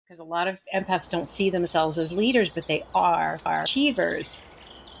because a lot of empaths don't see themselves as leaders, but they are achievers.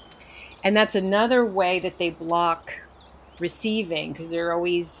 And that's another way that they block receiving, because they're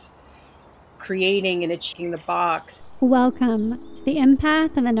always creating and achieving the box. Welcome to the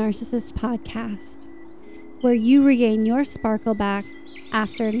Empath and the Narcissist podcast, where you regain your sparkle back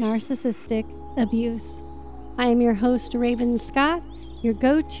after narcissistic abuse. I am your host, Raven Scott, your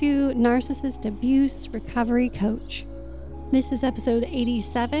go-to narcissist abuse recovery coach. This is episode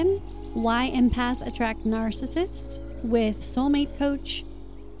 87, Why Empaths Attract Narcissists, with soulmate coach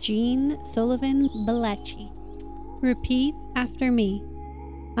Jean Sullivan Belleci. Repeat after me.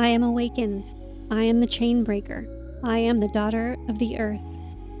 I am awakened. I am the chain breaker. I am the daughter of the earth.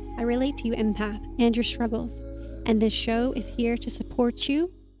 I relate to you, empath, and your struggles, and this show is here to support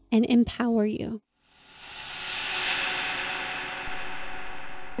you and empower you.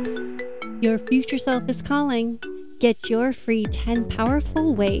 Your future self is calling. Get your free 10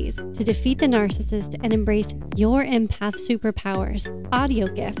 powerful ways to defeat the narcissist and embrace your empath superpowers audio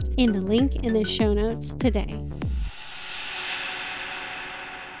gift in the link in the show notes today.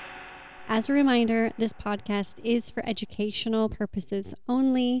 As a reminder, this podcast is for educational purposes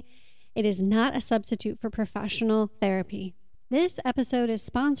only. It is not a substitute for professional therapy. This episode is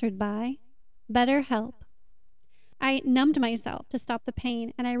sponsored by BetterHelp. I numbed myself to stop the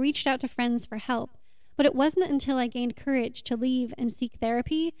pain, and I reached out to friends for help. But it wasn't until I gained courage to leave and seek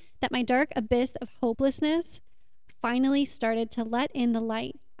therapy that my dark abyss of hopelessness finally started to let in the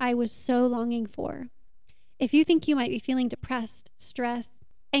light I was so longing for. If you think you might be feeling depressed, stressed,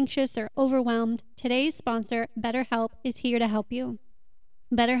 anxious, or overwhelmed, today's sponsor, BetterHelp, is here to help you.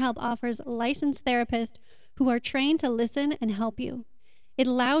 BetterHelp offers licensed therapists who are trained to listen and help you. It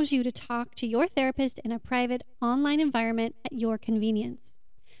allows you to talk to your therapist in a private online environment at your convenience.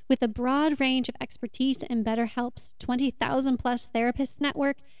 With a broad range of expertise in BetterHelp's 20,000 plus therapist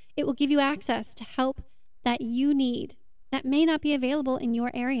network, it will give you access to help that you need that may not be available in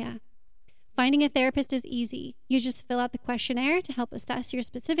your area. Finding a therapist is easy. You just fill out the questionnaire to help assess your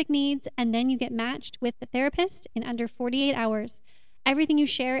specific needs, and then you get matched with the therapist in under 48 hours. Everything you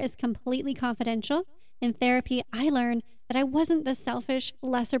share is completely confidential. In therapy, I learned that I wasn't the selfish,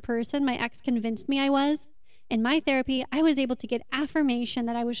 lesser person my ex convinced me I was. In my therapy, I was able to get affirmation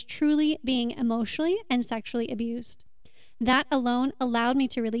that I was truly being emotionally and sexually abused. That alone allowed me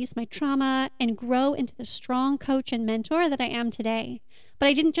to release my trauma and grow into the strong coach and mentor that I am today. But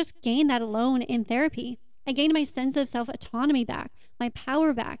I didn't just gain that alone in therapy. I gained my sense of self-autonomy back, my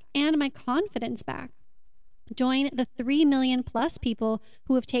power back, and my confidence back. Join the 3 million plus people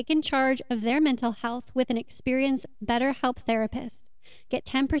who have taken charge of their mental health with an experienced BetterHelp therapist. Get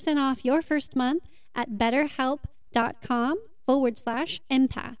 10% off your first month at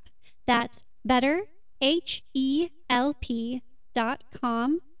betterhelp.com/empath. That's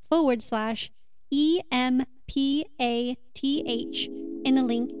betterhelp.com/EMPATH in the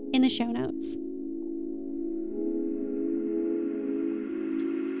link in the show notes.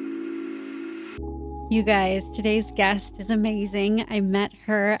 You guys, today's guest is amazing. I met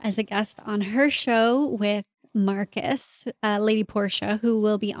her as a guest on her show with Marcus, Lady Portia, who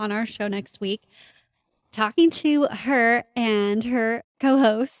will be on our show next week, talking to her and her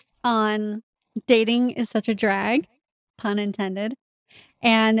co-host on Dating is Such a Drag, pun intended.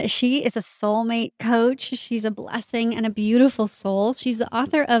 And she is a soulmate coach. She's a blessing and a beautiful soul. She's the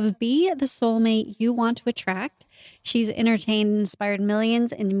author of Be the Soulmate You Want to Attract. She's entertained and inspired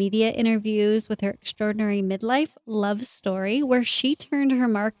millions in media interviews with her extraordinary midlife love story, where she turned her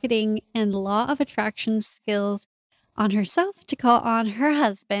marketing and law of attraction skills on herself to call on her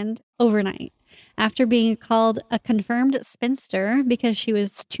husband overnight. After being called a confirmed spinster because she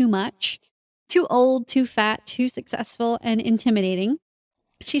was too much, too old, too fat, too successful, and intimidating,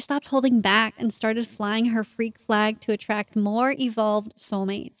 she stopped holding back and started flying her freak flag to attract more evolved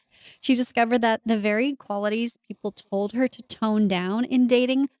soulmates. She discovered that the very qualities people told her to tone down in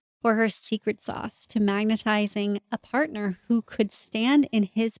dating were her secret sauce to magnetizing a partner who could stand in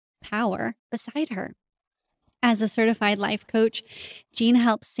his power beside her. As a certified life coach, Jean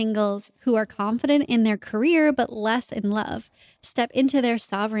helps singles who are confident in their career but less in love step into their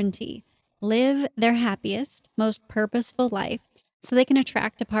sovereignty, live their happiest, most purposeful life, so they can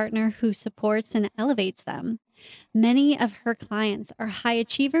attract a partner who supports and elevates them. Many of her clients are high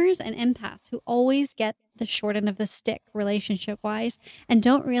achievers and empaths who always get the short end of the stick relationship-wise and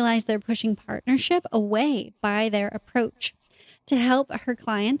don't realize they're pushing partnership away by their approach. To help her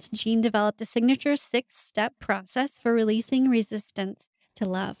clients, Jean developed a signature 6-step process for releasing resistance to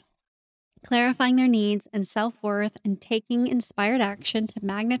love, clarifying their needs and self-worth, and taking inspired action to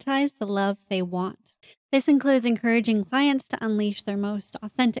magnetize the love they want. This includes encouraging clients to unleash their most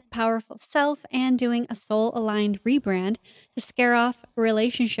authentic, powerful self and doing a soul aligned rebrand to scare off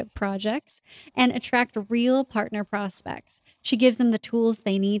relationship projects and attract real partner prospects. She gives them the tools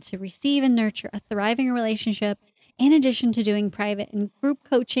they need to receive and nurture a thriving relationship. In addition to doing private and group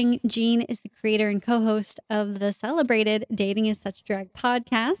coaching, Jean is the creator and co host of the celebrated Dating is Such Drag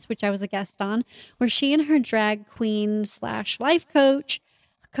podcast, which I was a guest on, where she and her drag queen / life coach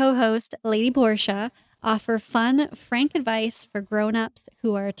co host, Lady Portia, offer fun, frank advice for grown-ups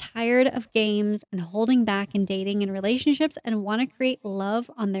who are tired of games and holding back in dating and relationships and want to create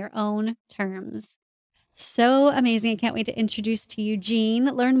love on their own terms. So amazing. I can't wait to introduce to you Jean.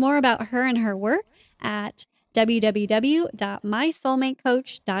 Learn more about her and her work at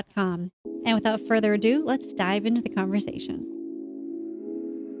www.mysoulmatecoach.com. And without further ado, let's dive into the conversation.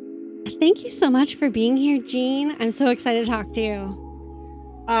 Thank you so much for being here, Jean. I'm so excited to talk to you.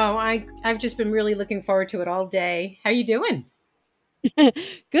 Oh, I've just been really looking forward to it all day. How you doing?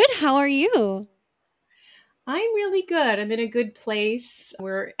 Good. How are you? I'm really good. I'm in a good place.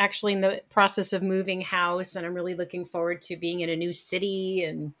 We're actually in the process of moving house, and I'm really looking forward to being in a new city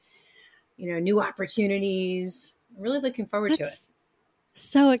and, new opportunities. I'm really looking forward to it.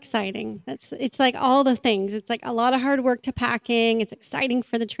 So exciting. It's like all the things. It's like a lot of hard work to packing. It's exciting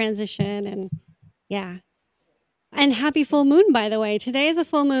for the transition, and yeah. And happy full moon, by the way. Today is a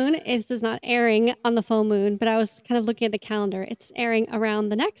full moon. This is not airing on the full moon, but I was kind of looking at the calendar. It's airing around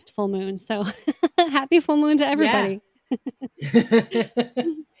the next full moon. So happy full moon to everybody. Yeah.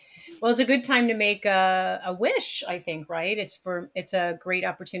 Well, it's a good time to make a wish, I think, right? It's a great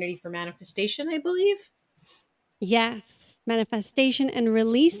opportunity for manifestation, I believe. Yes, manifestation and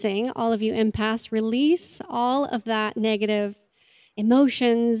releasing. All of you empaths, release all of that negative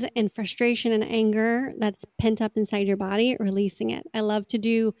emotions and frustration and anger that's pent up inside your body, releasing it. I love to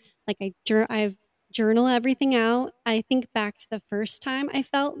do I've journal everything out. I think back to the first time I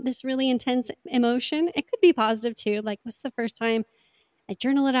felt this really intense emotion. It could be positive too. Like, what's the first time? I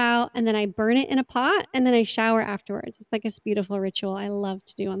journal it out and then I burn it in a pot and then I shower afterwards. It's like this beautiful ritual I love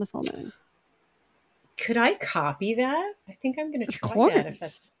to do on the full moon. Could I copy that? I think I'm going to try that if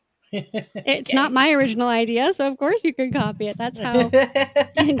that's... It's not my original idea, so of course you could copy it. That's how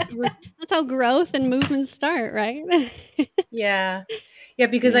growth and movements start, right? Yeah,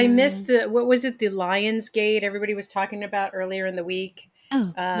 because I missed what was it, the Lions Gate everybody was talking about earlier in the week.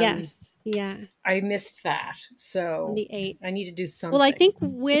 Oh, yes. Yeah. I missed that. So the 8th. I need to do something. Well, I think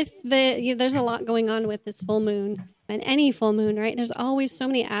with there's a lot going on with this full moon and any full moon, right? There's always so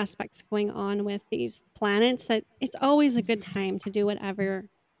many aspects going on with these planets that it's always a good time to do whatever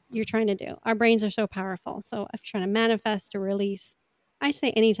you're trying to do. Our brains are so powerful. So if you're trying to manifest or release, I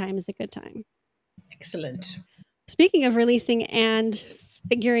say anytime is a good time. Excellent. Speaking of releasing and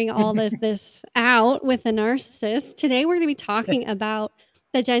figuring all of this out with a narcissist, today we're going to be talking about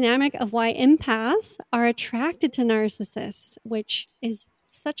the dynamic of why empaths are attracted to narcissists, which is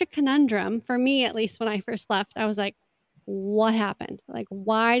such a conundrum for me, at least when I first left. I was like, what happened? Like,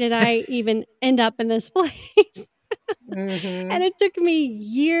 why did I even end up in this place? And it took me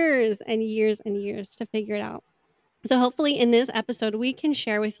years and years and years to figure it out. So hopefully in this episode, we can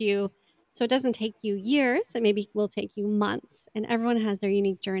share with you so it doesn't take you years. It maybe will take you months, and everyone has their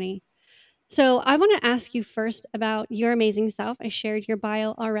unique journey. So I want to ask you first about your amazing self. I shared your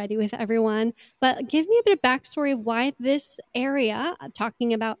bio already with everyone, but give me a bit of backstory of why this area,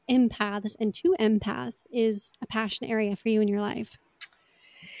 talking about empaths and two empaths, is a passion area for you in your life.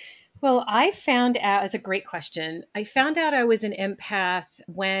 Well, I found out, it's a great question. I found out I was an empath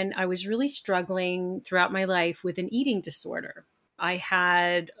when I was really struggling throughout my life with an eating disorder. I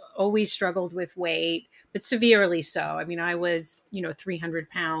had always struggled with weight, but severely so. I mean, I was, 300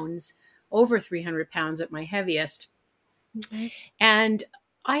 pounds, over 300 pounds at my heaviest. Mm-hmm. And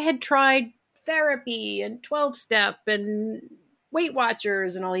I had tried therapy and 12-step and Weight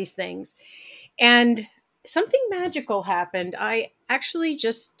Watchers and all these things. And something magical happened. I actually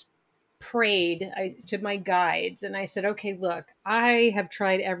just prayed to my guides and I said, okay, look, I have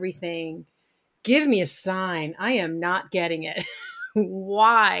tried everything. Give me a sign. I am not getting it.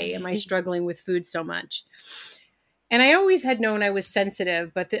 Why am I struggling with food so much? And I always had known I was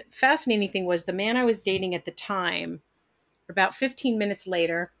sensitive, but the fascinating thing was the man I was dating at the time, about 15 minutes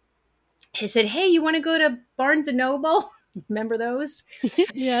later, he said, hey, you want to go to Barnes & Noble? Remember those?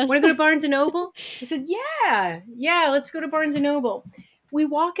 Yes. Want to go to Barnes & Noble? I said, yeah, let's go to Barnes & Noble. We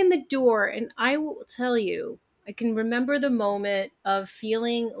walk in the door, and I will tell you, I can remember the moment of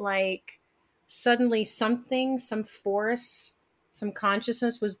feeling like suddenly some force, some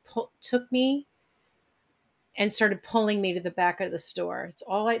consciousness took me and started pulling me to the back of the store. It's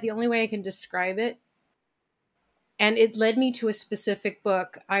the only way I can describe it. And it led me to a specific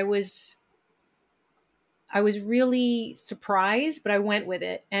book. I was really surprised, but I went with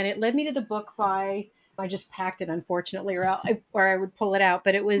it. And it led me to the book by, I just packed it, unfortunately, or I would pull it out.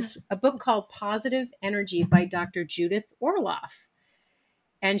 But it was a book called Positive Energy by Dr. Judith Orloff.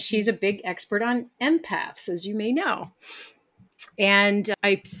 And she's a big expert on empaths, as you may know. And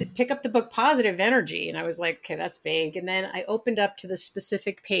I pick up the book Positive Energy, and I was like, okay, that's vague. And then I opened up to the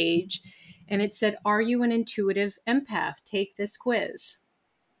specific page, and it said, "Are you an intuitive empath? Take this quiz."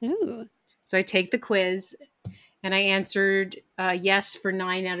 Ooh. So I take the quiz, and I answered yes for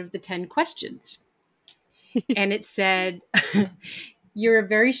 9 out of the 10 questions. And it said, "You're a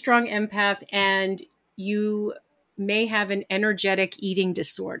very strong empath, and you may have an energetic eating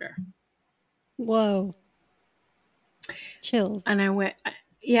disorder." Whoa. Chills. And I went,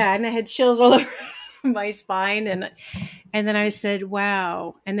 yeah, and I had chills all over my spine. And then I said,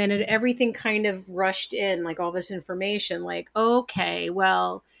 wow. And then everything kind of rushed in, like all this information, like, okay,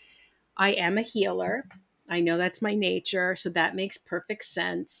 well, I am a healer. I know that's my nature. So that makes perfect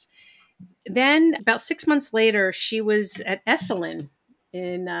sense. Then about 6 months later, she was at Esalen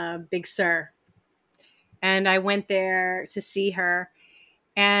in Big Sur. And I went there to see her.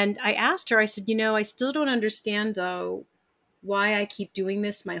 And I asked her, I said, I still don't understand, though, why I keep doing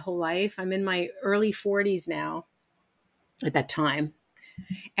this my whole life. I'm in my early 40s now at that time.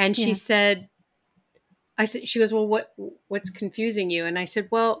 And she said, she goes, well, what's confusing you? And I said,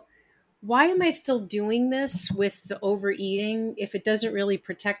 well, why am I still doing this with the overeating if it doesn't really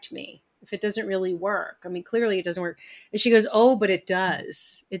protect me? If it doesn't really work? I mean, clearly it doesn't work. And she goes, oh, but it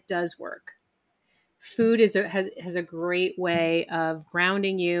does. It does work. Food has a great way of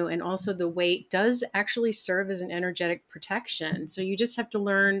grounding you. And also the weight does actually serve as an energetic protection. So you just have to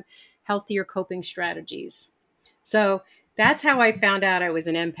learn healthier coping strategies. So that's how I found out I was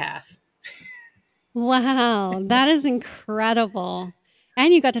an empath. Wow, that is incredible.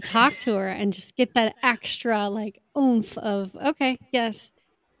 And you got to talk to her and just get that extra like oomph of, okay, yes,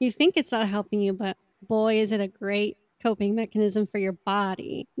 you think it's not helping you, but boy, is it a great coping mechanism for your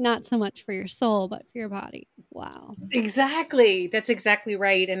body. Not so much for your soul, but for your body. Wow. Exactly. That's exactly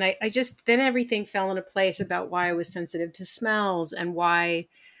right. And I just, then everything fell into place about why I was sensitive to smells and why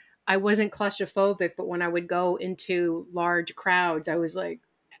I wasn't claustrophobic. But when I would go into large crowds, I was like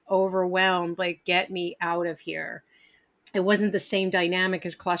overwhelmed, like, get me out of here. It wasn't the same dynamic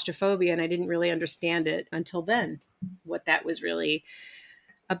as claustrophobia. And I didn't really understand it until then, what that was really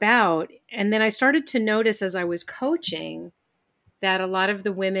about. And then I started to notice as I was coaching that a lot of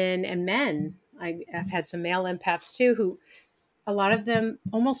the women and men, I've had some male empaths too, who a lot of them,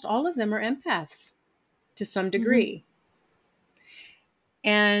 almost all of them are empaths to some degree.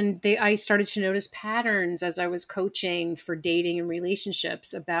 And I started to notice patterns as I was coaching for dating and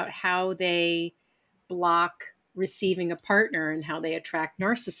relationships about how they block receiving a partner and how they attract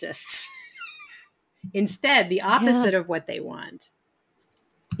narcissists. Instead, the opposite of what they want.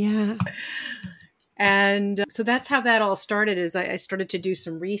 Yeah. And so that's how that all started, is I started to do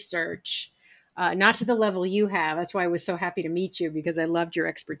some research, not to the level you have. That's why I was so happy to meet you, because I loved your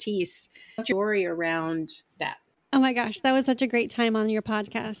expertise, story around that. Oh my gosh, that was such a great time on your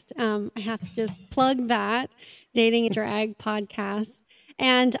podcast. I have to just plug that Dating and Drag podcast.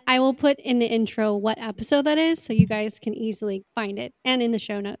 And I will put in the intro what episode that is so you guys can easily find it, and in the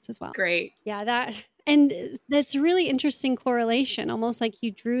show notes as well. Great. Yeah, and that's really interesting correlation, almost like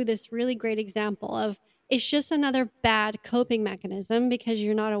you drew this really great example of it's just another bad coping mechanism because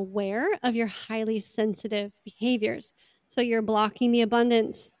you're not aware of your highly sensitive behaviors. So you're blocking the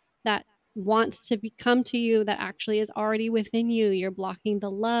abundance that wants to come to you that actually is already within you. You're blocking the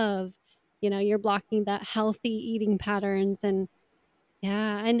love, you're blocking the healthy eating patterns. And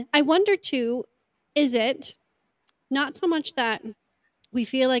yeah, and I wonder too, is it not so much that we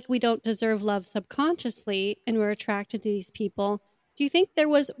feel like we don't deserve love subconsciously and we're attracted to these people? Do you think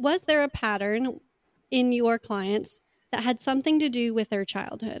was there a pattern in your clients that had something to do with their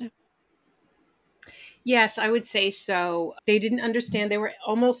childhood? Yes, I would say so. They didn't understand. They were,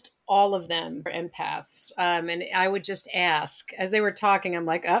 almost all of them were empaths. And I would just ask as they were talking, I'm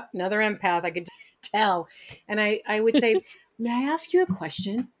like, oh, another empath. I could tell. And I would say, may I ask you a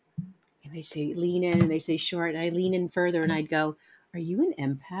question? And they say, lean in, and they say, sure. And I lean in further and I'd go, are you an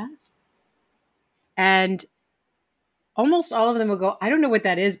empath? And almost all of them would go, I don't know what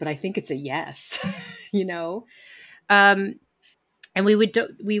that is, but I think it's a yes, and we would go,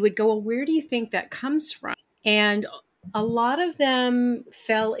 well, where do you think that comes from? And a lot of them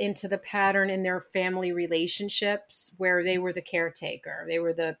fell into the pattern in their family relationships where they were the caretaker. They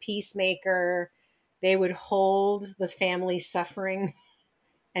were the peacemaker. They would hold the family suffering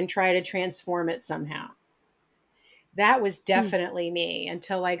and try to transform it somehow. That was definitely me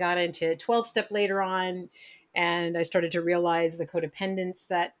until I got into 12-step later on. And I started to realize the codependence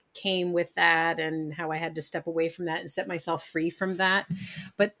that came with that and how I had to step away from that and set myself free from that.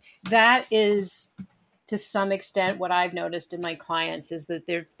 But that is to some extent what I've noticed in my clients is that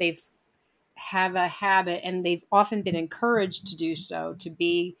they've have a habit, and they've often been encouraged to do so, to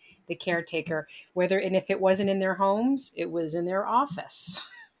be the caretaker, and if it wasn't in their homes, it was in their office.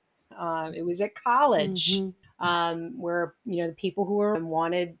 It was at college, where the people who were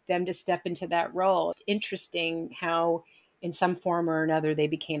wanted them to step into that role. It's interesting how, in some form or another, they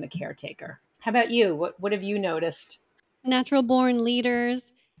became a caretaker. How about you? What have you noticed? Natural born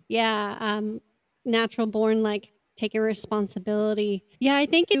leaders. Yeah. Natural born, like taking responsibility. Yeah, I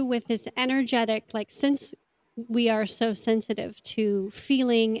think with this energetic, like since we are so sensitive to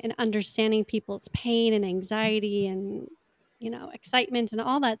feeling and understanding people's pain and anxiety and, excitement and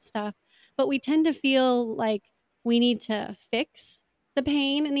all that stuff, but we tend to feel like we need to fix the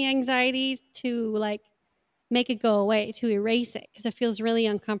pain and the anxiety to like make it go away, to erase it, because it feels really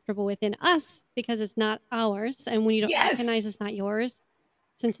uncomfortable within us because it's not ours. And when you don't recognize Yes. it's not yours,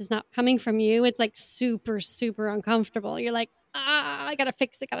 since it's not coming from you, it's like super, super uncomfortable. You're like, I gotta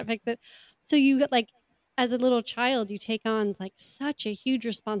fix it. So you get like, as a little child, you take on like such a huge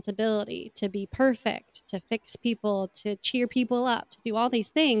responsibility to be perfect, to fix people, to cheer people up, to do all these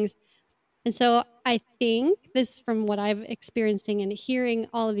things. And so I think this, from what I've experiencing and hearing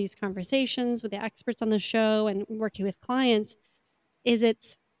all of these conversations with the experts on the show and working with clients, is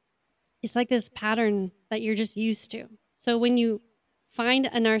it's like this pattern that you're just used to. So when you find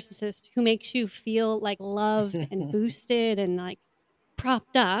a narcissist who makes you feel like loved and boosted and like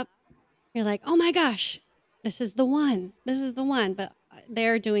propped up, you're like, oh my gosh, this is the one. This is the one. But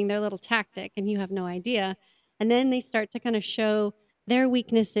they're doing their little tactic and you have no idea. And then they start to kind of show their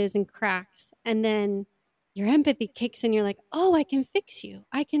weaknesses and cracks. And then your empathy kicks in. You're like, oh, I can fix you.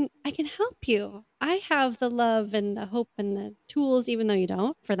 I can help you. I have the love and the hope and the tools, even though you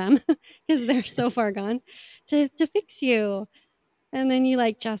don't, for them, because they're so far gone, to fix you. And then you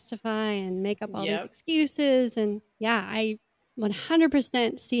like justify and make up all these excuses. And yeah, I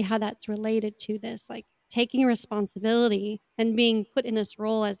 100% see how that's related to this, like taking responsibility and being put in this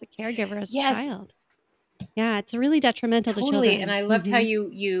role as the caregiver as a child. Yeah, it's really detrimental to children. And I loved how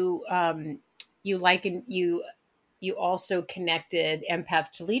you also connected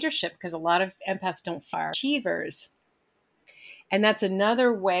empaths to leadership, because a lot of empaths don't see are achievers. And that's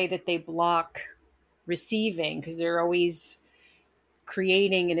another way that they block receiving, because they're always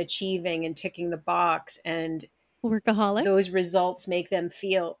creating and achieving and ticking the box, and workaholic. Those results make them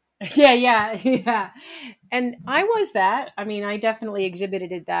feel yeah. And I was that. I mean, I definitely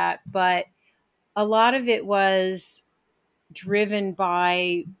exhibited that, but a lot of it was driven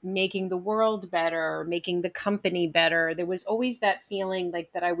by making the world better, making the company better. There was always that feeling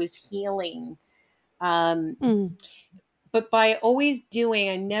like that I was healing. But by always doing,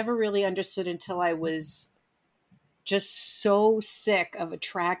 I never really understood until I was just so sick of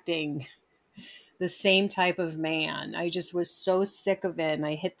attracting the same type of man. I just was so sick of it. And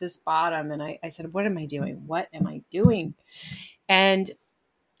I hit this bottom and I said, what am I doing? What am I doing? And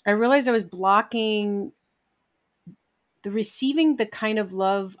I realized I was blocking receiving the kind of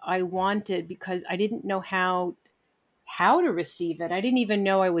love I wanted, because I didn't know how to receive it. I didn't even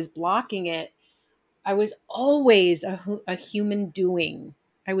know I was blocking it. I was always a human doing.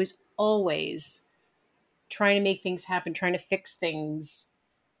 I was always trying to make things happen, trying to fix things,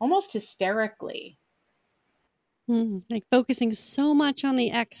 almost hysterically. Like focusing so much on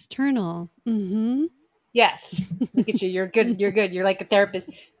the external. Yes. Look at you. You're good. You're good. You're like a therapist.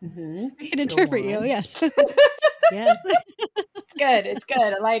 I can interpret you. Yes. Yes. It's good. It's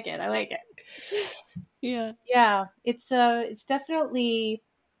good. I like it. Yeah. Yeah. It's definitely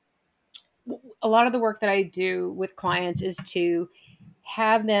a lot of the work that I do with clients is to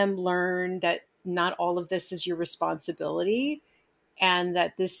have them learn that not all of this is your responsibility, and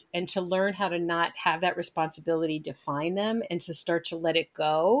to learn how to not have that responsibility define them, and to start to let it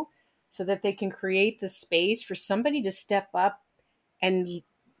go, so that they can create the space for somebody to step up and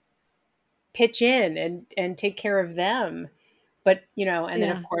pitch in and take care of them. But, and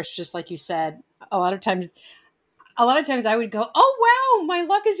then of course, just like you said, a lot of times I would go, oh, wow, my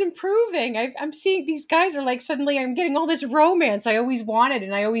luck is improving. I'm seeing these guys are like, suddenly I'm getting all this romance I always wanted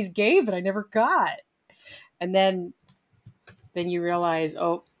and I always gave, but I never got. And then you realize,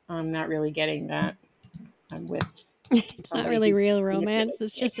 oh, I'm not really getting that. I'm with. It's not really real romance.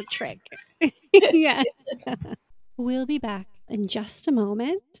 It's just a trick. Yes. We'll be back in just a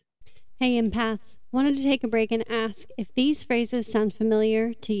moment. Hey, empaths, wanted to take a break and ask if these phrases sound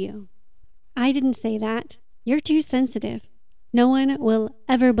familiar to you. I didn't say that. You're too sensitive. No one will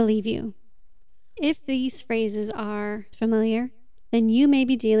ever believe you. If these phrases are familiar, then you may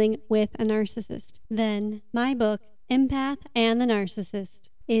be dealing with a narcissist. Then my book, Empath and the Narcissist,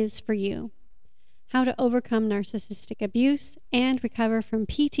 is for you. How to overcome narcissistic abuse and recover from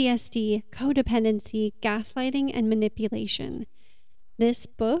PTSD, codependency, gaslighting, and manipulation. This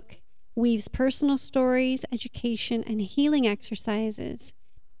book weaves personal stories, education, and healing exercises,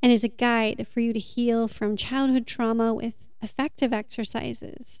 and is a guide for you to heal from childhood trauma with effective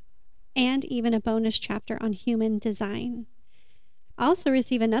exercises, and even a bonus chapter on human design. Also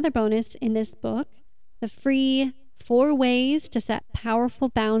receive another bonus in this book, the free 4 Ways to Set Powerful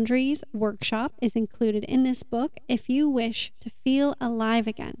Boundaries workshop is included in this book if you wish to feel alive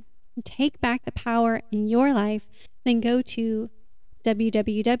again and take back the power in your life. Then go to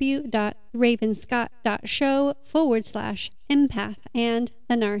www.ravenscott.show/empath and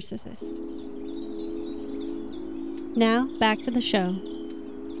the narcissist. Now back to the show.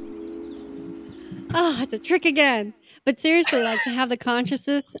 Oh, it's a trick again. But seriously, like, to have the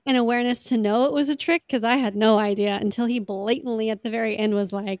consciousness and awareness to know it was a trick, because I had no idea until he blatantly at the very end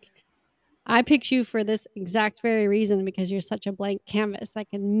was like, I picked you for this exact very reason because you're such a blank canvas. I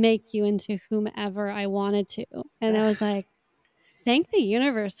can make you into whomever I wanted to. And I was like, thank the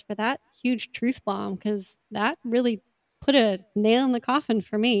universe for that huge truth bomb, because that really put a nail in the coffin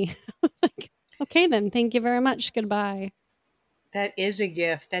for me. I was like, okay, then, thank you very much. Goodbye. That is a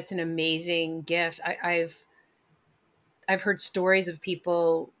gift. That's an amazing gift. I've heard stories of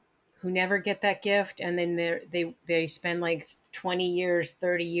people who never get that gift, and then they spend like 20 years,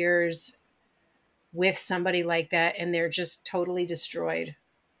 30 years with somebody like that, and they're just totally destroyed.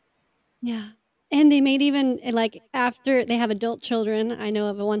 Yeah. And they made even, like, after they have adult children, I know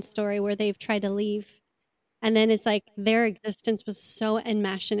of one story where they've tried to leave. And then it's like their existence was so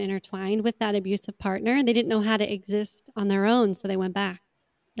enmeshed and intertwined with that abusive partner. They didn't know how to exist on their own. So they went back.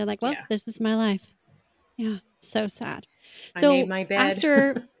 They're like, well, Yeah. this is my life. Yeah. So sad. I made So my bed.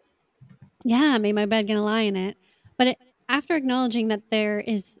 after, yeah, I made my bed, gonna lie in it. But after acknowledging that there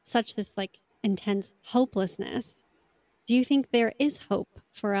is such this like intense hopelessness, do you think there is hope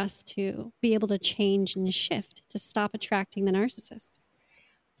for us to be able to change and shift to stop attracting the narcissist?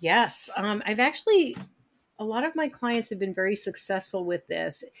 Yes. I've actually, a lot of my clients have been very successful with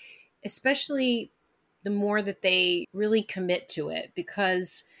this, especially the more that they really commit to it,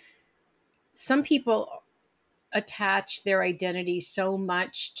 because some people attach their identity so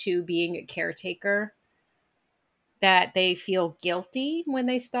much to being a caretaker that they feel guilty when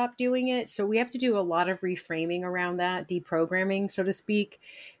they stop doing it. So we have to do a lot of reframing around that, deprogramming, so to speak.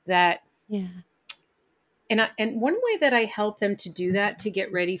 That Yeah. and one way that I help them to do that, to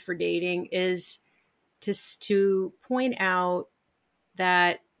get ready for dating, is to point out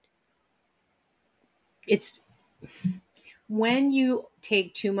that it's when you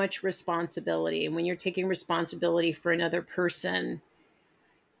take too much responsibility, and when you're taking responsibility for another person,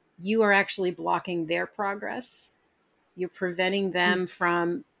 you are actually blocking their progress. You're preventing them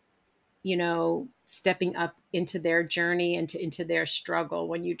from, stepping up into their journey, into their struggle,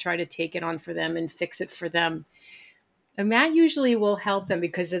 when you try to take it on for them and fix it for them. And that usually will help them,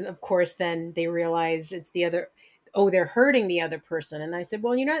 because then, of course, then they realize it's the other, oh, they're hurting the other person. And I said,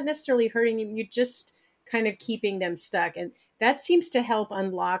 well, you're not necessarily hurting them. You're just kind of keeping them stuck. And that seems to help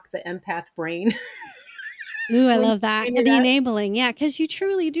unlock the empath brain. Ooh, I When you love that. find And it the out. enabling. Yeah. Because you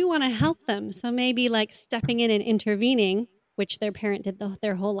truly do want to help them. So maybe like stepping in and intervening, which their parent did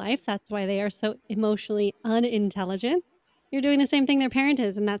their whole life. That's why they are so emotionally unintelligent. You're doing the same thing their parent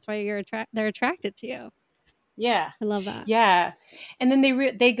is. And that's why they're attracted to you. Yeah. I love that. Yeah. And then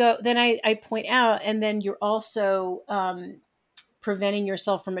they go, then I point out, and then you're also preventing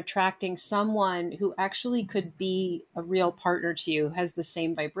yourself from attracting someone who actually could be a real partner to you, has the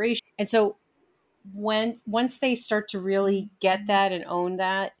same vibration. And so once they start to really get that and own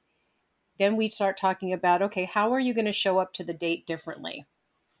that, then we start talking about, okay, how are you going to show up to the date differently?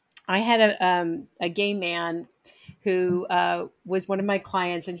 I had a gay man who was one of my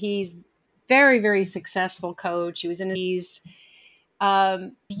clients, and he's very, very successful coach. He was in his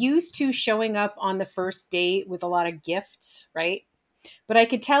used to showing up on the first date with a lot of gifts, right? But I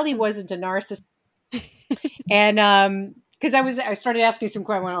could tell he wasn't a narcissist. And because I started asking some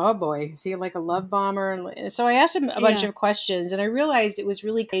questions. I went, oh boy, is he like a love bomber? And so I asked him a bunch Yeah. of questions, and I realized it was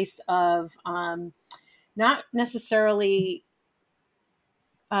really a case of not necessarily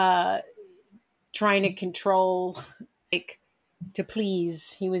trying to control, like, to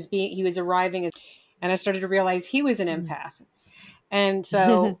please. He was arriving as, and I started to realize he was an empath, and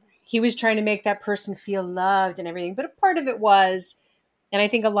so he was trying to make that person feel loved and everything. But a part of it was, and I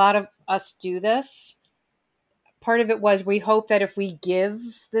think a lot of us do this, part of it was we hope that if we give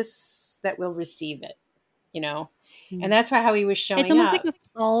this, that we'll receive it, you know? And that's how he was It's showing almost like up.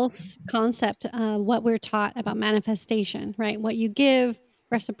 a false concept, what we're taught about manifestation, right? What you give,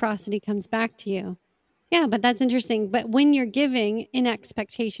 reciprocity comes back to you. Yeah, but that's interesting. But when you're giving in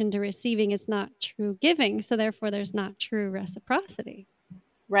expectation to receiving, it's not true giving. So therefore, there's not true reciprocity.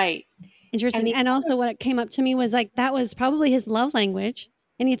 Right. And Interesting. the And also, what came up to me was like, that was probably his love language.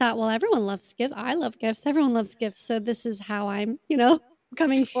 And he thought, well, everyone loves gifts. I love gifts. Everyone loves gifts. So this is how I'm,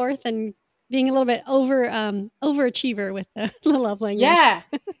 coming forth and being a little bit overachiever with the love language. Yeah.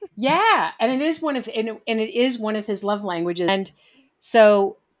 Yeah. And it is one of his love languages. And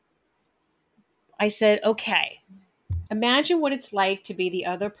so I said, okay, imagine what it's like to be the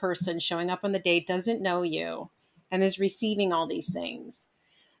other person showing up on the date, doesn't know you, and is receiving all these things.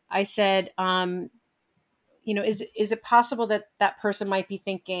 I said, is it possible that that person might be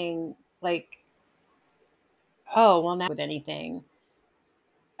thinking like, oh, well, not with anything.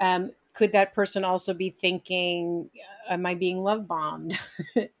 Could that person also be thinking, am I being love bombed?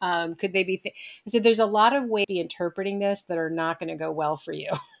 Could they be? I said, there's a lot of ways to be interpreting this that are not going to go well for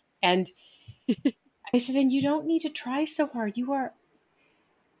you. And I said, and you don't need to try so hard. You are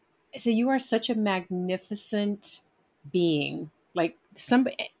such a magnificent being. Like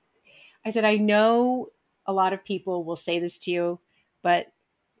somebody, I said, I know a lot of people will say this to you, but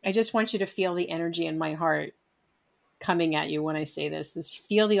I just want you to feel the energy in my heart coming at you when I say this.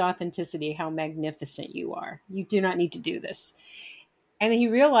 Feel the authenticity, how magnificent you are. You do not need to do this. And then he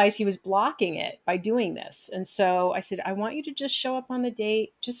realized he was blocking it by doing this. And so I said, I want you to just show up on the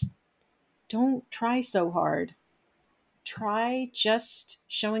date. Just don't try so hard. Try just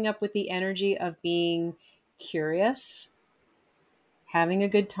showing up with the energy of being curious, having a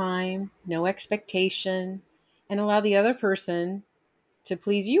good time, no expectation, and allow the other person to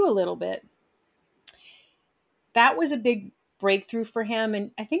please you a little bit. That was a big breakthrough for him.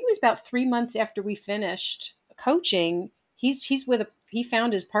 And I think it was about 3 months after we finished coaching, he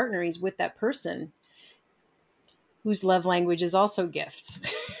found his partner. He's with that person whose love language is also gifts.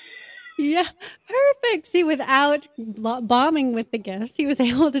 Yeah, perfect. See, without bombing with the gifts, he was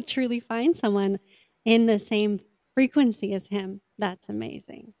able to truly find someone in the same frequency as him. That's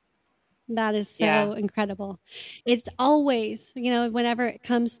amazing. That is Yeah. so incredible. It's always, whenever it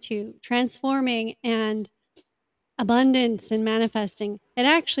comes to transforming and abundance and manifesting, it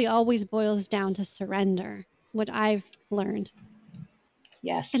actually always boils down to surrender, what I've learned. And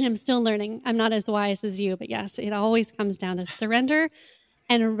Yes. I'm still learning. I'm not as wise as you, but yes, it always comes down to surrender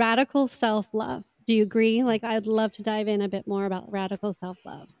and radical self-love. Do you agree? Like, I'd love to dive in a bit more about radical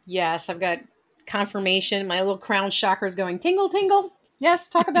self-love. Yes. I've got confirmation. My little crown chakra is going tingle, tingle. Yes.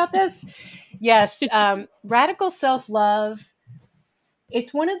 Talk about this. Yes. Radical self-love.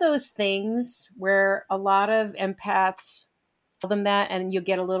 It's one of those things where a lot of empaths tell them that, and you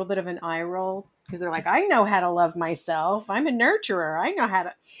get a little bit of an eye roll because they're like, I know how to love myself. I'm a nurturer. I know how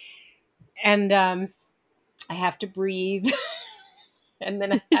to. And I have to breathe. And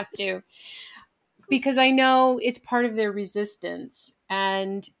then I have to, because I know it's part of their resistance.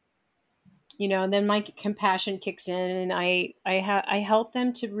 And, and then my compassion kicks in, and I help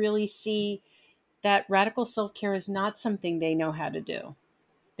them to really see that radical self-care is not something they know how to do.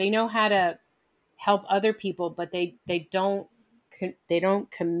 They know how to help other people, but they don't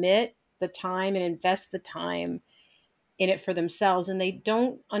commit the time and invest the time in it for themselves, and they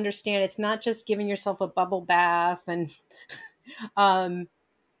don't understand it's not just giving yourself a bubble bath and um,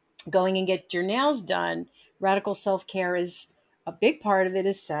 going and get your nails done. Radical self-care is a big part of it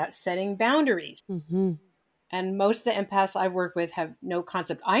is setting boundaries. Mm-hmm. And most of the empaths I've worked with have no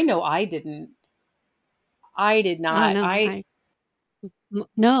concept. I know I didn't. I did Oh not. no,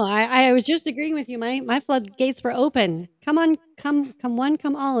 no, I was just agreeing with you. My floodgates were open. Come on, come one,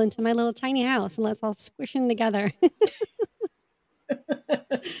 come all into my little tiny house, and let's all squish in together.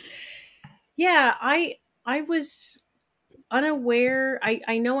 Yeah, I was unaware.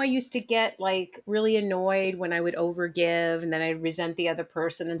 I know I used to get like really annoyed when I would overgive, and then I'd resent the other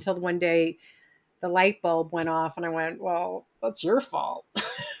person until one day the light bulb went off and I went, well, that's your fault.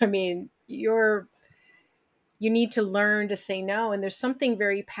 I mean, you need to learn to say no. And there's something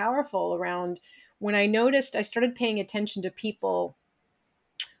very powerful around when I started paying attention to people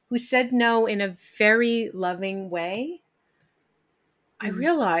who said no in a very loving way. I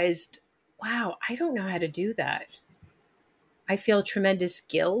realized, wow, I don't know how to do that. I feel tremendous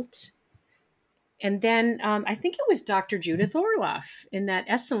guilt. And then I think it was Dr. Judith Orloff in that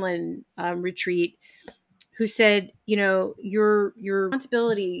Esalen retreat who said, your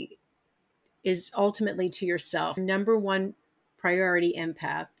responsibility is ultimately to yourself. Number one priority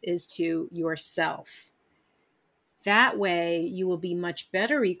empath is to yourself. that way you will be much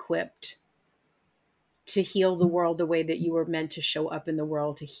better equipped to heal the world the way that you were meant to show up in the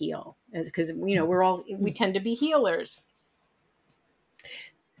world to heal. Because, we tend to be healers.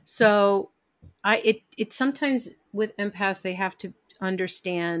 So it sometimes with empaths, they have to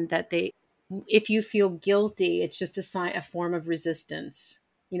understand that if you feel guilty, it's just a form of resistance.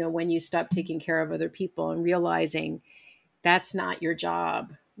 When you stop taking care of other people and realizing that's not your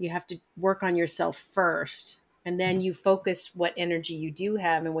job, you have to work on yourself first. And then you focus what energy you do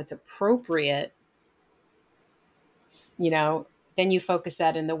have and what's appropriate, then you focus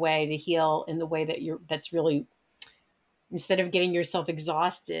that in the way to heal in the way that's really, instead of getting yourself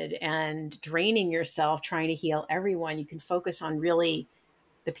exhausted and draining yourself trying to heal everyone, you can focus on really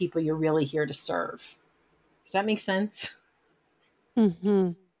the people you're really here to serve. Does that make sense?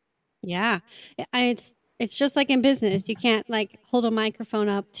 Mm-hmm. Yeah. It's just like in business. You can't like hold a microphone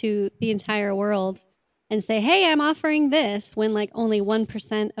up to the entire world and say, "Hey, I'm offering this," when like only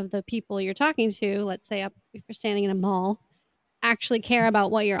 1% of the people you're talking to, let's say if you're standing in a mall, actually care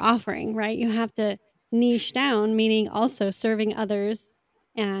about what you're offering, right? You have to niche down, meaning also serving others,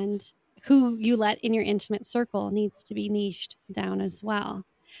 and who you let in your intimate circle needs to be niched down as well.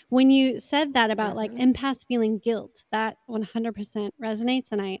 When you said that about like empaths feeling guilt, that 100%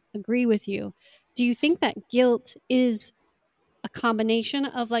 resonates, and I agree with you. Do you think that guilt is a combination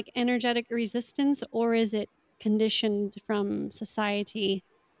of like energetic resistance, or is it conditioned from society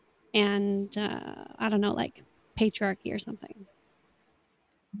and I don't know, like patriarchy or something?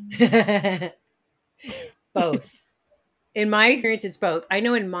 Both. In my experience, it's both. I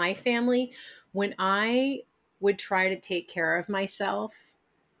know in my family, when I would try to take care of myself,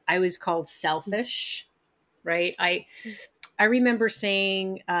 I was called selfish, right? I remember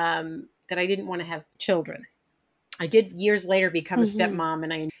saying that I didn't want to have children. I did years later become a Mm-hmm. stepmom,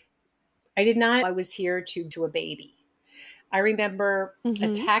 and I did not. I was here to a baby. I remember a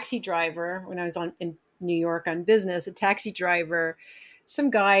Mm-hmm. taxi driver when I was in New York on business. A taxi driver, some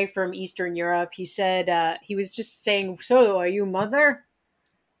guy from Eastern Europe. He said he was just saying, "So, are you mother?"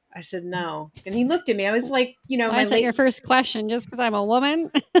 I said no, and he looked at me. I was like, Why my is that your late. first question? Just because I'm a woman?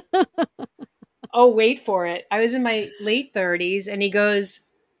 Oh, wait for it. I was in my late 30s, and he goes,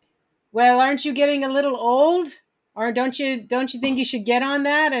 "Well, aren't you getting a little old? Or don't you think you should get on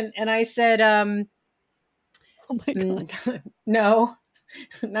that?" And I said, Oh my god. no,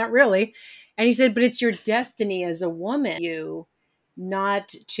 not really. And he said, "But it's your destiny as a woman, you not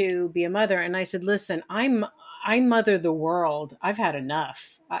to be a mother." And I said, "Listen, I mother the world. I've had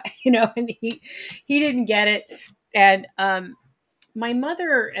enough." And he didn't get it. And my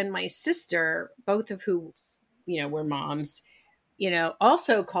mother and my sister, both of who were moms,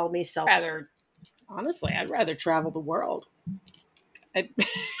 also called me self. Honestly, I'd rather travel the world. I,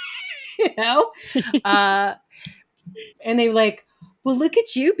 you know, uh, and they were like, "Well, look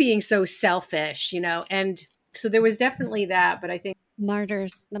at you being so selfish," and so there was definitely that. But I think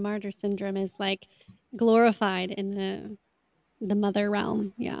The martyr syndrome is like glorified in the mother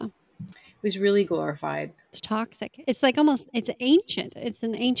realm. Yeah. it was really glorified. It's toxic. It's like almost it's ancient. It's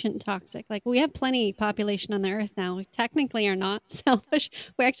an ancient toxic. Like we have plenty population on the earth now. We technically are not selfish.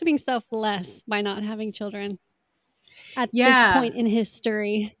 We're actually being selfless by not having children at this Yeah, point in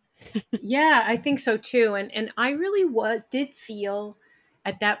history. yeah, I think so too. And I really did feel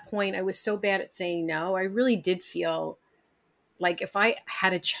at that point I was so bad at saying no. I really did feel like if I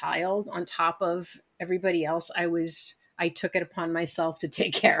had a child on top of everybody else I took it upon myself to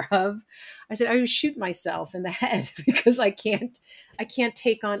take care of. I said I would shoot myself in the head because I can't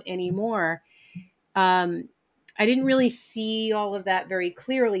take on any more. Um, I didn't really see all of that very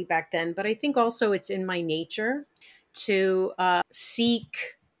clearly back then, but I think also it's in my nature to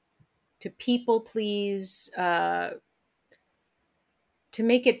seek, to people please, to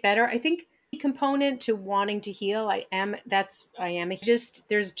make it better. I think component to wanting to heal. I am just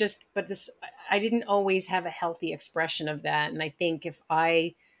there's just but this I didn't always have a healthy expression of that, and I think if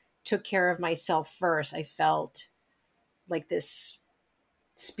I took care of myself first, I felt like this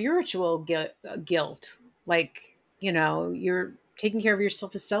spiritual guilt, like you're taking care of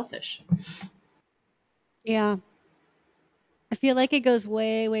yourself is selfish. Yeah. I feel like it goes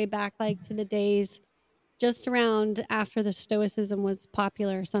way, way back, like to the days just around after the Stoicism was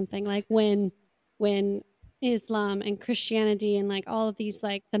popular or something, like when Islam and Christianity and like all of these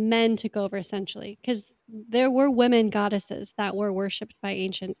like the men took over essentially because there were women goddesses that were worshipped by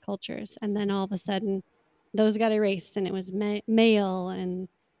ancient cultures, and then all of a sudden those got erased and it was male and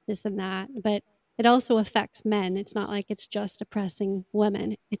this and that. But it also affects men. It's not like it's just oppressing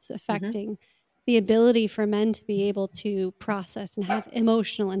women. It's Hmm. affecting the ability for men to be able to process and have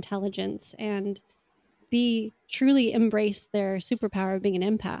emotional intelligence and be truly embrace their superpower of being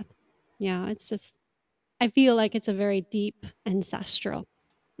an empath. Yeah, it's just, I feel like it's a very deep ancestral.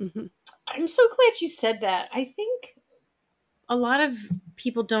 Mm-hmm. I'm so glad you said that. I think a lot of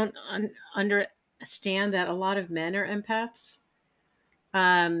people don't understand that a lot of men are empaths.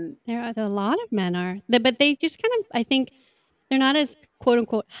 There are a lot of men are, but they just kind of, I think they're not as quote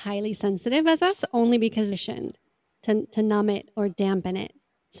unquote highly sensitive as us, only because they're conditioned to numb it or dampen it.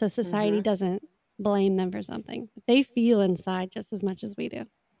 So society mhm. doesn't blame them for something. But they feel inside just as much as we do.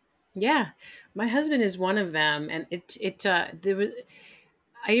 Yeah, my husband is one of them, and there was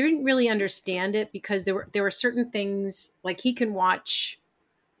I didn't really understand it because there were certain things like he can watch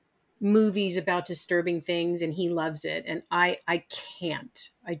movies about disturbing things and he loves it, and I can't.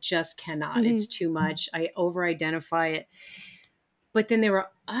 I just cannot. Mm-hmm. It's too much. I over identify it. But then there were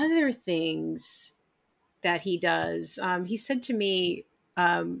other things that he does. He said to me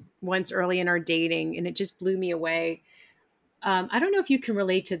once early in our dating, and it just blew me away. I don't know if you can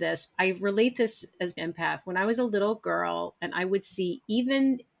relate to this. I relate this as an empath. When I was a little girl and I would see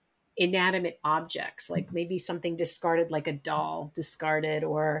even inanimate objects, like maybe something discarded, like a doll discarded,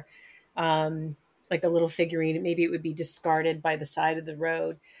 or like a little figurine, maybe it would be discarded by the side of the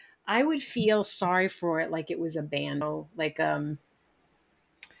road. I would feel sorry for it, like it was abandoned, like it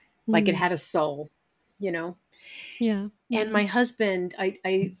Mm. had a soul, you know. Yeah. And Yeah. my husband,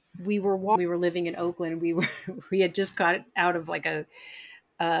 we were living in Oakland. We had just got out of like a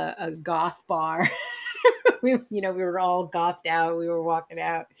goth bar. We were all gothed out. We were walking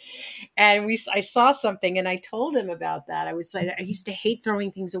out, and I saw something, and I told him about that. I used to hate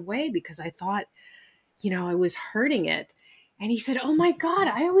throwing things away because I thought, I was hurting it. And he said, "Oh my God,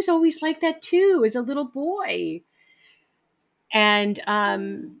 I was always like that too as a little boy." And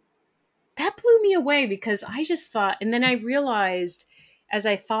that blew me away because I just thought, and then I realized as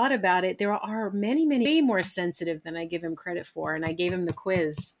I thought about it, there are many, many way more sensitive than I give him credit for. And I gave him the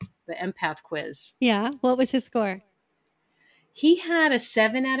quiz, the empath quiz. Yeah. What was his score? He had a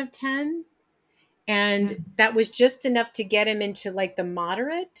 7 out of 10, Yeah. and that was just enough to get him into like the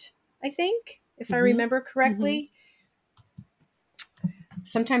moderate, I think, if I Mm-hmm. remember Mm-hmm. correctly.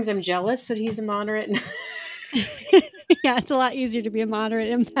 Sometimes I'm jealous that he's a moderate. Yeah, it's a lot easier to be a moderate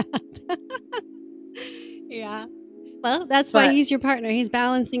empath. Yeah. Well, that's why But he's your partner. He's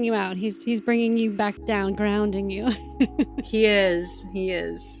balancing you out. He's bringing you back down, grounding you. he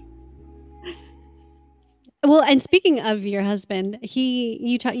is. Well, and speaking of your husband,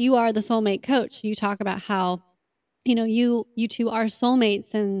 you are the soulmate coach. You talk about how, you two are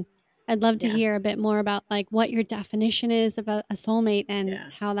soulmates, and I'd love to Yeah. hear a bit more about like what your definition is of a soulmate and Yeah.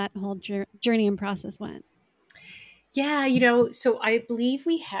 how that whole journey and process went. Yeah, so I believe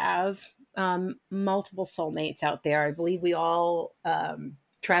we have multiple soulmates out there. I believe we all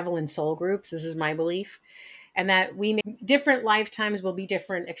travel in soul groups. This is my belief. And that we may, different lifetimes will be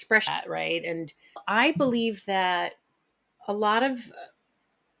different expressions, right? And I believe that a lot of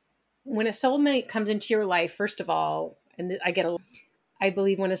when a soulmate comes into your life, first of all, and I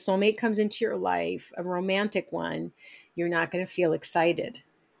believe when a soulmate comes into your life, a romantic one, you're not going to feel excited.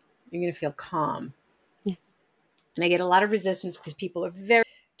 You're going to feel calm. Yeah. And I get a lot of resistance because people are very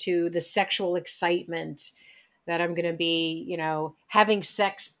to the sexual excitement that I'm going to be, having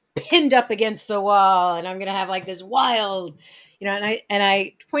sex pinned up against the wall, and I'm going to have like this wild, and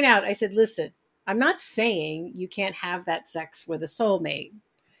I point out, I said, listen, I'm not saying you can't have that sex with a soulmate.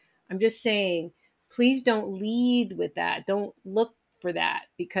 I'm just saying, please don't lead with that. Don't look for that,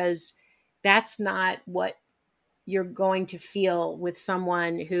 because that's not what you're going to feel with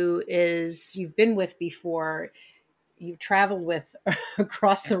someone who is you've been with before, you've traveled with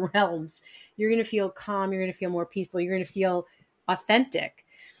across the realms. You're going to feel calm. You're going to feel more peaceful. You're going to feel authentic.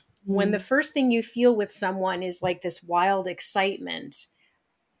 When the Mm. first thing you feel with someone is like this wild excitement,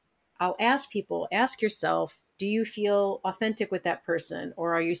 I'll ask yourself, do you feel authentic with that person?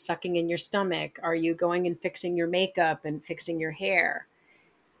 Or are you sucking in your stomach? Are you going and fixing your makeup and fixing your hair?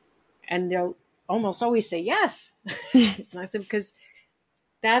 And they'll almost always say yes. And I said, because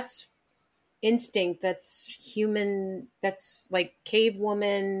that's instinct, that's human, that's like cave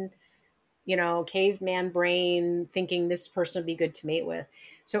woman, caveman brain thinking this person would be good to mate with.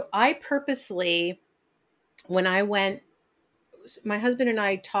 So I purposely, when I went, my husband and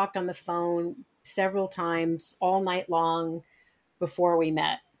I talked on the phone several times all night long before we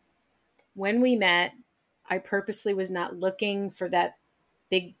met. When we met, I purposely was not looking for that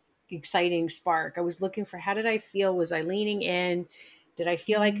big, exciting spark. I was looking for, how did I feel? Was I leaning in? Did I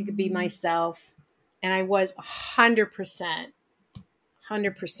feel like I could be myself? And I was 100%,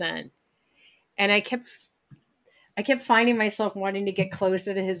 100%. And I kept finding myself wanting to get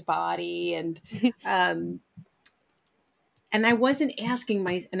closer to his body, um, and I wasn't asking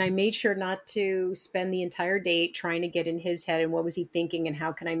and I made sure not to spend the entire date trying to get in his head and what was he thinking and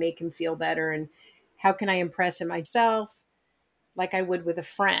how can I make him feel better and how can I impress him myself like I would with a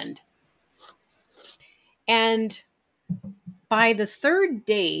friend. And by the third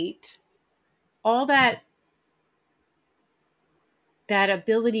date, all that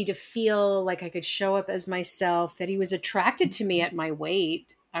ability to feel like I could show up as myself, that he was attracted to me at my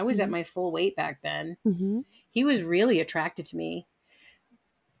weight. I was at my full weight back then. Mm-hmm. He was really attracted to me.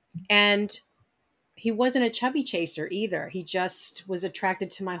 And he wasn't a chubby chaser either. He just was attracted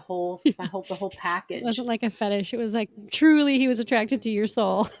to the whole It package. wasn't like a fetish. It was like truly he was attracted to your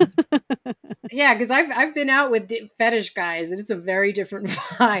soul. Yeah, because I've been out with fetish guys, and it's a very different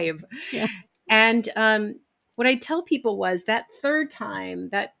vibe. Yeah. And what I tell people was that third time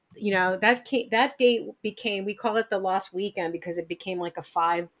that date became, we call it the lost weekend because it became like a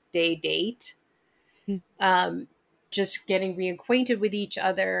 5-day date. Um, just getting reacquainted with each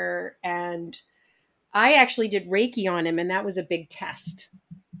other, and I actually did Reiki on him, and that was a big test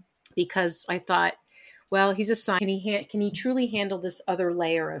because I thought, well, he's a sign. Can he truly handle this other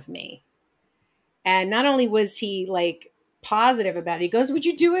layer of me? And not only was he like positive about it, he goes, "Would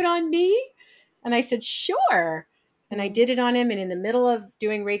you do it on me?" And I said, "Sure." And I did it on him. And in the middle of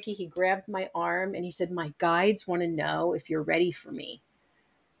doing Reiki, he grabbed my arm and he said, "My guides want to know if you're ready for me."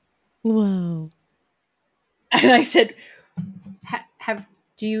 Whoa. And I said,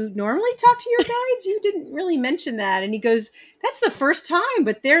 do you normally talk to your guides? You didn't really mention that. And he goes, "That's the first time,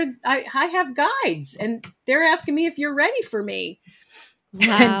 but I have guides and they're asking me if you're ready for me."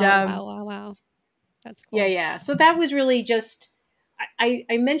 Wow. And Wow. That's cool. yeah. So that was really just, I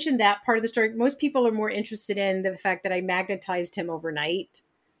mentioned that part of the story. Most people are more interested in the fact that I magnetized him overnight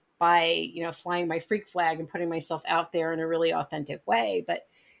by, flying my freak flag and putting myself out there in a really authentic way. But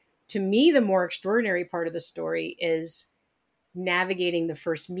to me, the more extraordinary part of the story is navigating the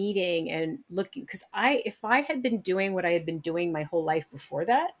first meeting and looking, because if I had been doing what I had been doing my whole life before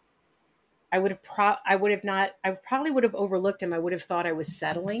that, I probably would have overlooked him. I would have thought I was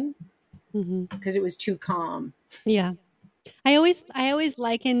settling because it was too calm. Yeah. I always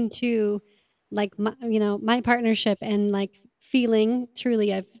liken to like my partnership and like feeling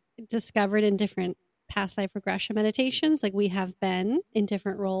truly I've discovered in different past life regression meditations. Like we have been in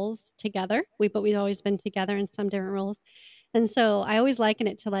different roles together. But we've always been together in some different roles. And so I always liken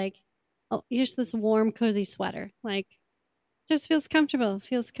it to like, oh, here's this warm, cozy sweater. Like just feels comfortable,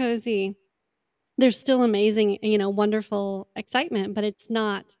 feels cozy. There's still amazing, wonderful excitement, but it's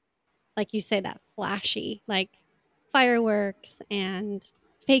not like you say that flashy, like fireworks and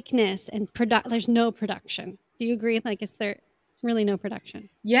fakeness and there's no production. Do you agree? Like, is there really no production?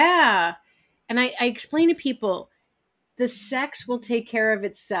 Yeah. And I explain to people, the sex will take care of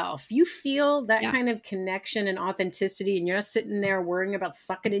itself. You feel that Yeah. kind of connection and authenticity, and you're not sitting there worrying about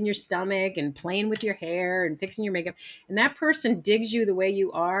sucking in your stomach and playing with your hair and fixing your makeup. And that person digs you the way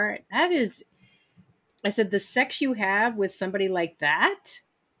you are. That is, I said, the sex you have with somebody like that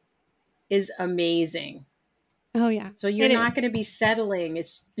is amazing. Oh yeah. So you're It is. not going to be settling.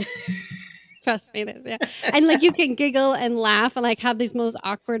 It's Trust me, it is. Yeah. And like you can giggle and laugh and like have these most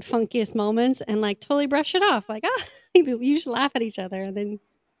awkward, funkiest moments and like totally brush it off. Like, you should laugh at each other. And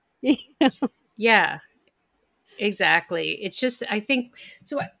then, yeah, exactly. It's just, I think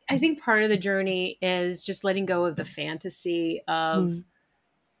part of the journey is just letting go of the fantasy of,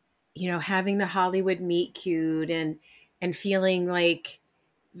 having the Hollywood meet cute and feeling like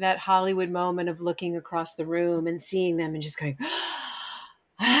that Hollywood moment of looking across the room and seeing them and just going,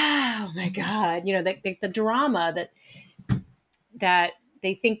 oh my God, the drama that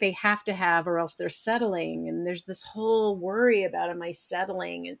they think they have to have or else they're settling. And there's this whole worry about, am I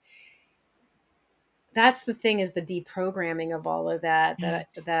settling? And that's the thing, is the deprogramming of all of that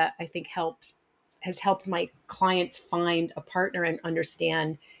I think has helped my clients find a partner and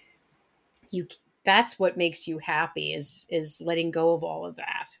understand that's what makes you happy, is letting go of all of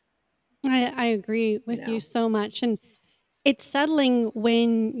that. I agree with you so much. And it's settling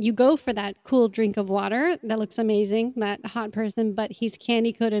when you go for that cool drink of water that looks amazing, that hot person, but he's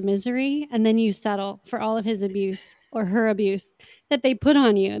candy coated misery. And then you settle for all of his abuse or her abuse that they put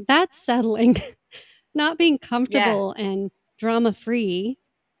on you. That's settling, not being comfortable and drama free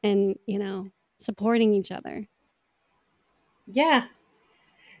and, supporting each other. Yeah,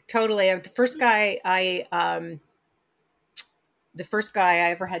 totally. The first guy I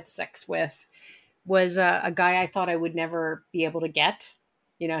ever had sex with was a guy I thought I would never be able to get.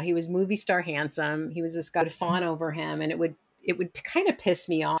 He was movie star handsome. He was this guy who would fawn over him, and it would kind of piss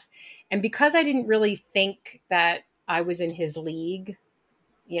me off. And because I didn't really think that I was in his league,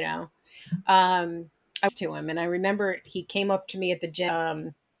 you know, I was to him. And I remember he came up to me at the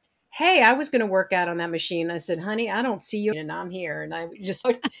gym. Hey, I was going to work out on that machine. I said, honey, I don't see you. And I'm here. And I just,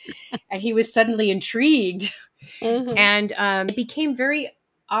 and he was suddenly intrigued. Uh-huh. And it became very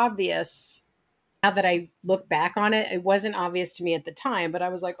obvious. Now that I look back on it, it wasn't obvious to me at the time, but I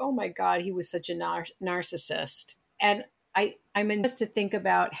was like, oh my God, he was such a narcissist. And I'm interested to think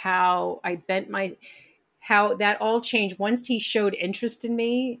about how how that all changed. Once he showed interest in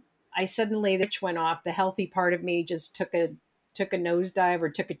me, I suddenly, the switch went off. The healthy part of me just took a nosedive or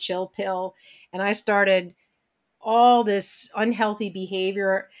took a chill pill. And I started all this unhealthy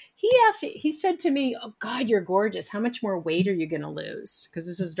behavior. He said to me, oh God, you're gorgeous. How much more weight are you going to lose? Because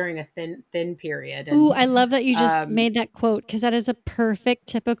this is during a thin period. And Ooh, I love that you just made that quote, because that is a perfect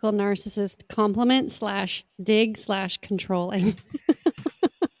typical narcissist compliment / dig / controlling.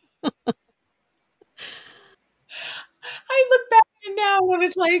 I look back and now I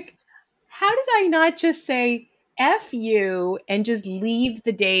was like, how did I not just say F you and just leave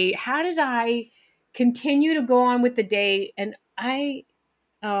the day? How did I continue to go on with the day? And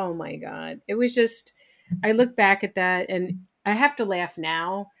oh my God, it was just, I look back at that and I have to laugh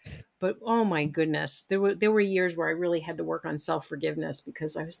now, but oh my goodness, there were years where I really had to work on self-forgiveness,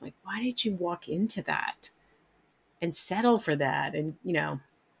 because I was like, why did you walk into that and settle for that? And,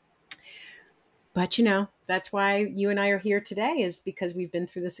 but that's why you and I are here today, is because we've been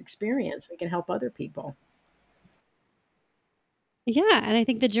through this experience. We can help other people. Yeah, and I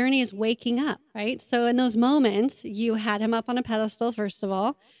think the journey is waking up, right? So in those moments, you had him up on a pedestal, first of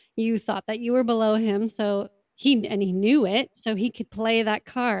all. You thought that you were below him, so he knew it, so he could play that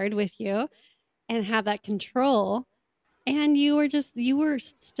card with you and have that control. And you were still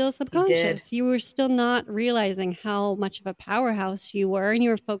He did. subconscious. You were still not realizing how much of a powerhouse you were, and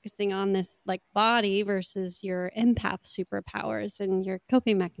you were focusing on this like body versus your empath superpowers and your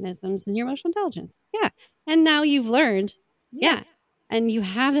coping mechanisms and your emotional intelligence. Yeah. And now you've learned. Yeah. And you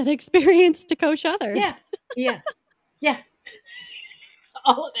have that experience to coach others. Yeah. Yeah. Yeah.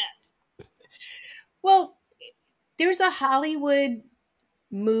 All of that. Well, there's a Hollywood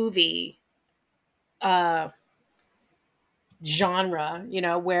movie genre,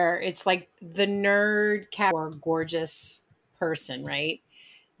 where it's like the nerd cat or gorgeous person, right?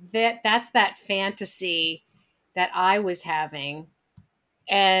 That's that fantasy that I was having.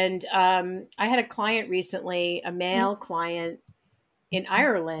 And I had a client recently, a male client in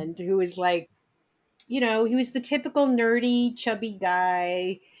Ireland, who was like, he was the typical nerdy, chubby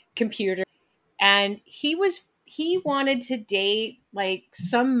guy, computer. And he wanted to date like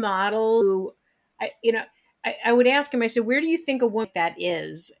some model who, I would ask him, I said, where do you think a woman like that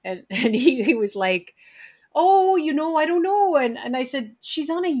is? And he was like, oh, I don't know. And I said, she's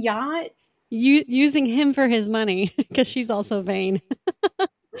on a yacht. Using him for his money, because she's also vain.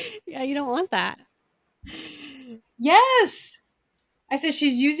 Yeah, you don't want that. Yes. I said,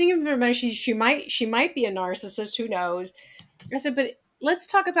 she's using him for money. She might be a narcissist. Who knows? I said, but let's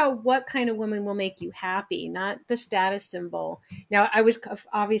talk about what kind of woman will make you happy, not the status symbol. Now, I was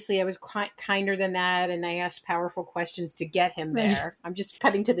kinder than that, and I asked powerful questions to get him there. I'm just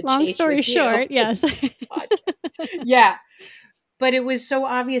cutting to the Long chase. story short, yes. Yeah. But it was so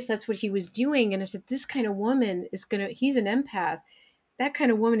obvious that's what he was doing. And I said, this kind of woman he's an empath. That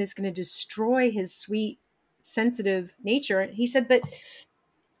kind of woman is going to destroy his sweet, sensitive nature. And he said, but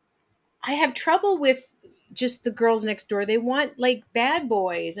I have trouble with just the girls next door. They want like bad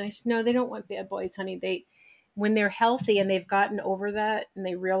boys. And I said, no, they don't want bad boys, honey. When they're healthy and they've gotten over that and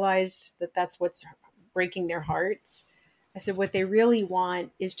they realize that that's what's breaking their hearts, I said, what they really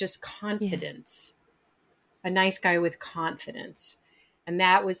want is just confidence. Yeah. A nice guy with confidence. And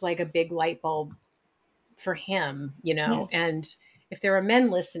that was like a big light bulb for him, Yes. And if there are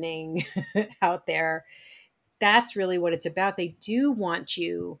men listening out there, that's really what it's about. They do want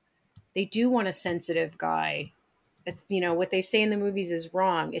a sensitive guy. That's, what they say in the movies is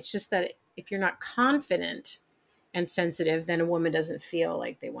wrong. It's just that if you're not confident and sensitive, then a woman doesn't feel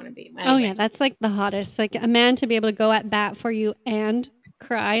like they want to be. Anyway. Oh yeah, that's like the hottest. Like a man to be able to go at bat for you and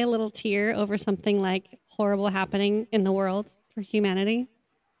cry a little tear over something like horrible happening in the world for humanity.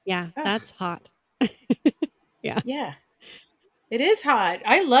 Yeah, that's hot. Yeah. Yeah. It is hot.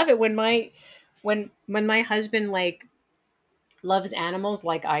 I love it when my husband like loves animals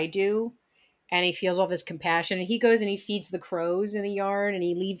like I do, and he feels all this compassion, and he goes and he feeds the crows in the yard, and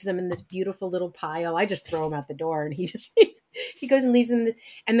he leaves them in this beautiful little pile. I just throw them out the door, and he goes and leaves them.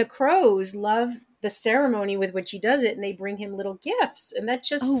 And the crows love the ceremony with which he does it, and they bring him little gifts. And that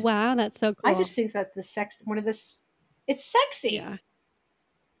just, oh wow, that's so cool. I just think that isn't It's sexy. Yeah,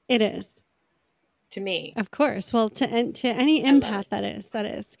 it is. To me. Of course. Well, to any empath, that is,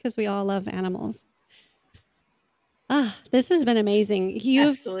 because we all love animals. This has been amazing.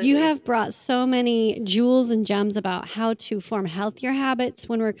 You have brought so many jewels and gems about how to form healthier habits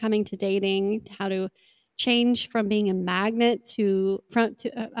when we're coming to dating, how to change from being a magnet to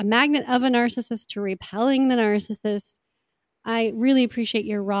a magnet of a narcissist to repelling the narcissist. I really appreciate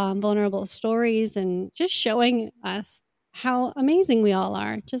your raw and vulnerable stories and just showing us how amazing we all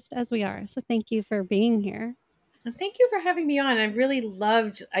are, just as we are. So thank you for being here. Thank you for having me on. I really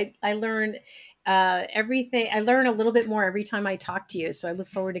loved, I learned everything. I learn a little bit more every time I talk to you. So I look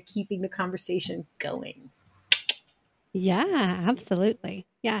forward to keeping the conversation going. Yeah, absolutely.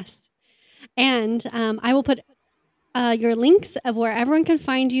 Yes. And I will put your links of where everyone can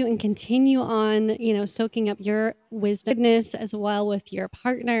find you and continue on, soaking up your wisdom as well with your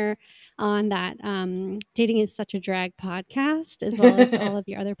partner on that Dating is Such a Drag podcast, as well as all of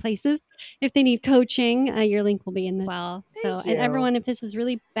your other places. If they need coaching, your link will be in there as well. Thank you. And everyone, if this has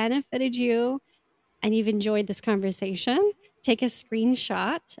really benefited you and you've enjoyed this conversation, take a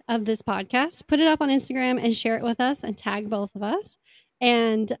screenshot of this podcast, put it up on Instagram and share it with us and tag both of us.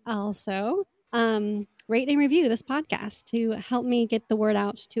 And also rate and review this podcast to help me get the word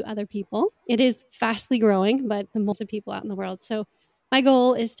out to other people. It is fastly growing, but the most of people out in the world. So my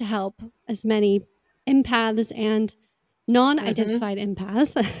goal is to help as many empaths and non-identified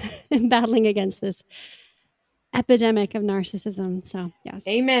empaths in battling against this epidemic of narcissism. So yes.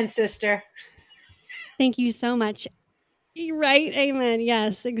 Amen, sister. Thank you so much. Right. Amen.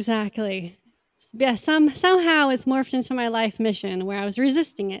 Yes, exactly. Yeah, somehow it's morphed into my life mission where I was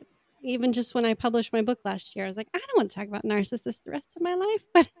resisting it. Even just when I published my book last year, I was like, I don't want to talk about narcissists the rest of my life,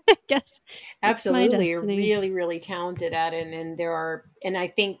 but I guess absolutely, you're really, really talented at it. And I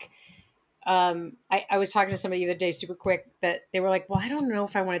think I was talking to somebody the other day, super quick, that they were like, well, I don't know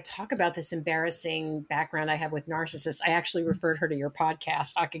if I want to talk about this embarrassing background I have with narcissists. I actually referred her to your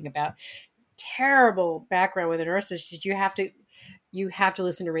podcast talking about terrible background with a narcissist. You have to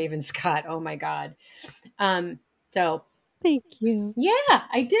listen to Raven Scott. Oh my God. So thank you. Yeah,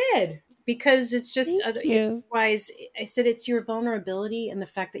 I did, because it's just otherwise. I said it's your vulnerability and the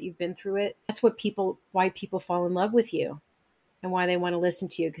fact that you've been through it. That's why people fall in love with you, and why they want to listen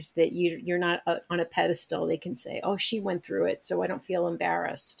to you, because that you're not on a pedestal. They can say, "Oh, she went through it, so I don't feel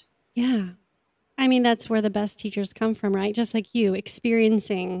embarrassed." Yeah, I mean that's where the best teachers come from, right? Just like you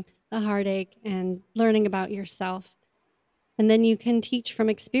experiencing the heartache and learning about yourself, and then you can teach from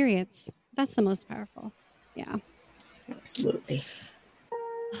experience. That's the most powerful. Yeah. Absolutely.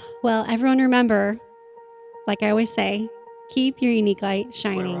 Well, everyone remember, like I always say, keep your unique light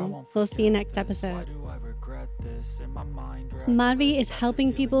shining. We'll see you next episode. Madhvi is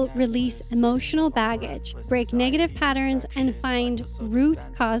helping people release emotional baggage, break negative patterns, and find root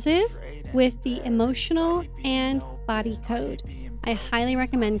causes with the emotional and body code. I highly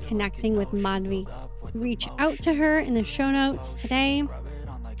recommend connecting with Madhvi. Reach out to her in the show notes today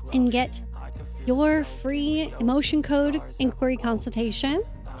and get your free emotion code inquiry consultation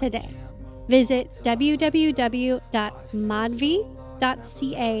today. Visit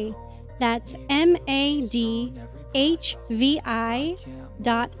www.madhvi.ca. That's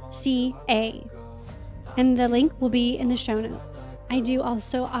MADHVI.ca. And the link will be in the show notes. I do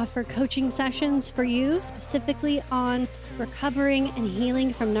also offer coaching sessions for you, specifically on recovering and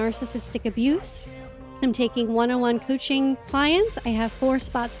healing from narcissistic abuse. I'm taking one-on-one coaching clients. I have 4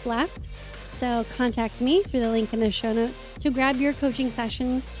 spots left. So contact me through the link in the show notes to grab your coaching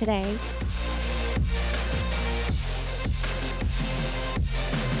sessions today.